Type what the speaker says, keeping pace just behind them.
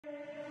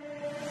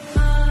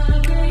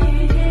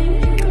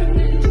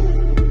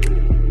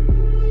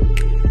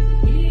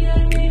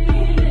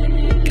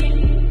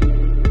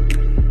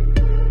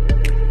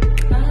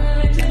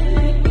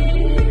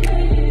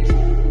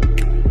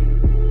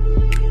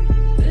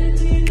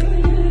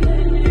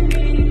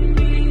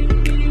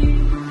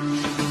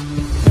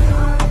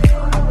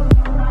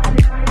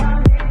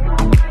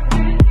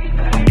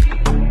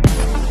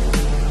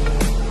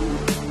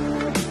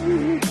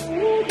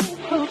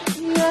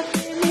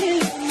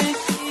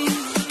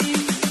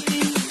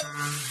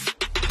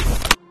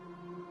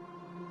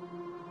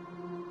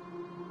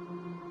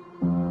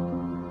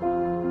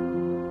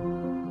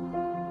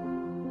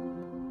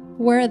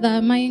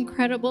Wardha, my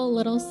incredible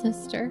little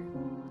sister.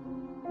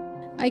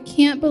 I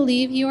can't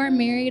believe you are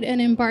married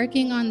and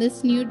embarking on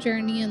this new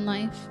journey in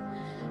life.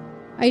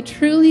 I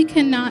truly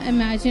cannot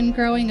imagine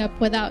growing up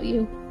without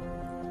you.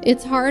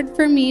 It's hard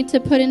for me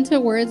to put into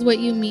words what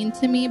you mean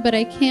to me, but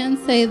I can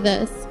say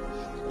this: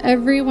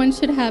 everyone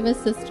should have a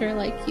sister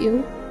like you.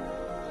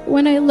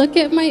 When I look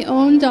at my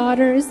own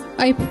daughters,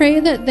 I pray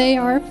that they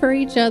are for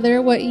each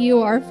other what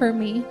you are for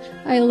me.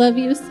 I love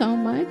you so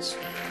much.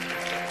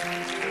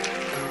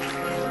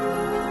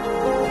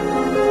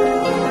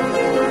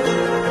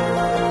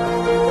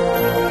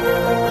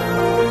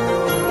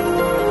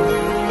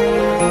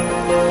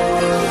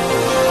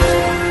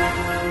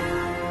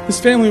 This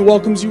family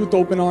welcomes you with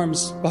open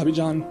arms, Bobby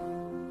John.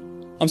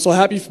 I'm so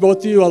happy for both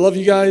of you. I love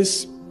you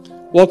guys.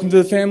 Welcome to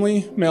the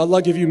family. May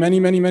Allah give you many,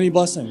 many, many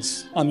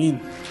blessings.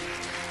 Ameen.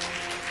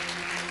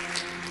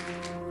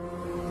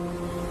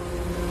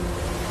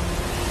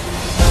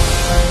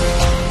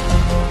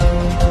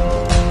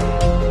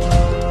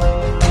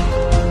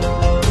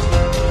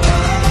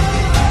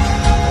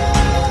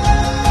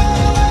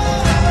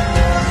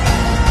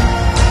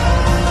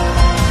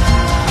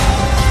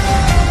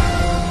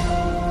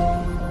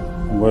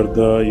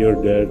 Wardha, your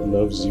dad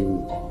loves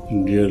you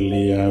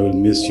dearly. I will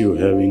miss you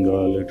having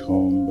all at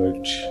home,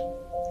 but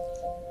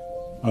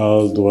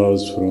all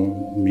duas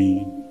from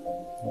me.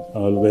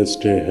 Always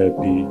stay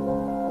happy.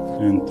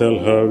 And tell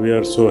her we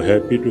are so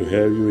happy to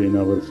have you in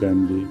our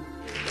family.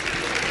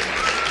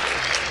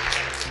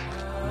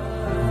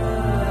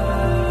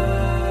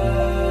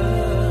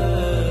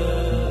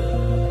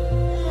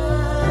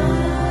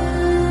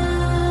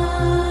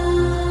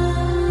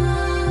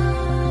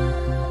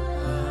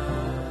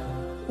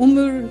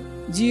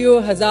 उम्र जियो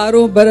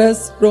हजारों बरस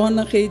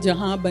रौनक़े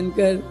जहां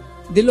बनकर,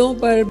 दिलों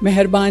पर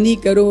मेहरबानी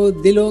करो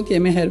दिलों के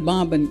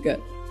मेहरबान बनकर।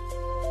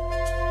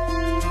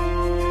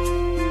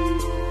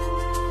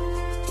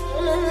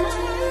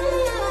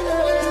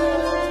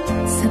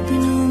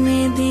 सपनों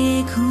में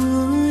देखो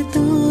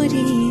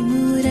तोरी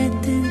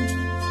मूरत,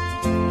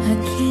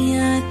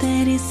 अखियां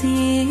तरसे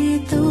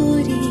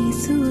तोरी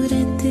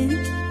सूरत,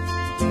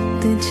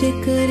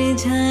 तुझको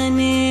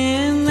रिझाने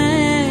मैं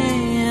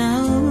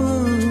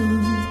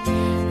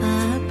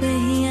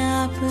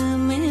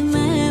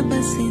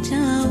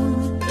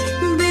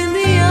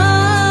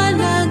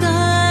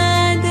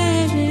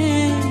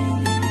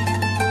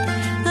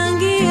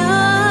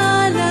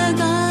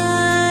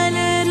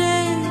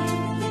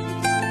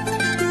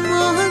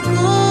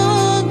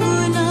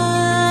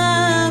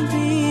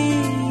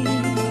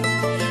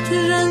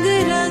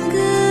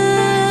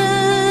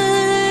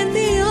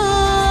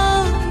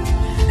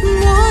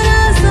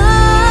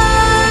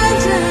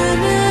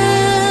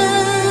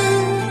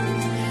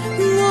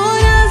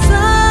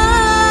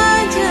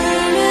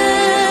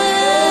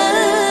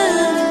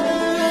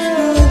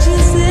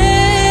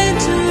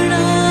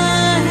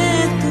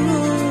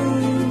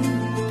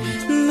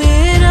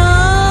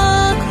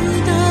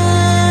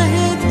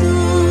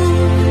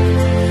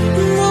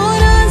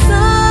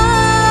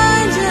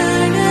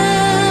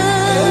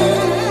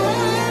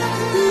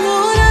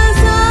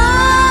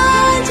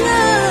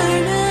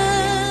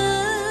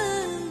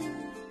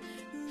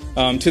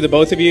To the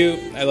both of you,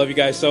 I love you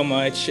guys so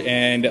much,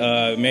 and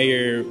may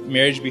your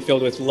marriage be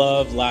filled with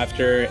love,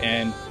 laughter,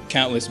 and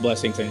countless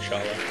blessings,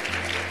 inshallah.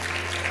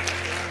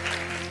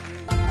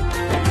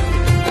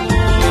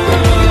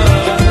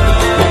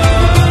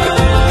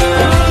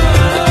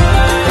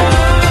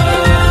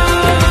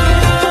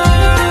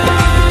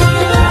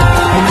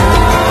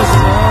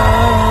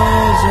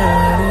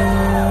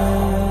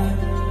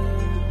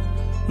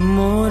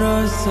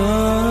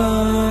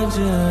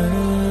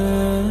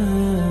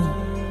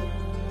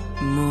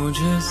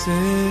 मुझसे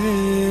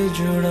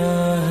जुड़ा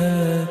है।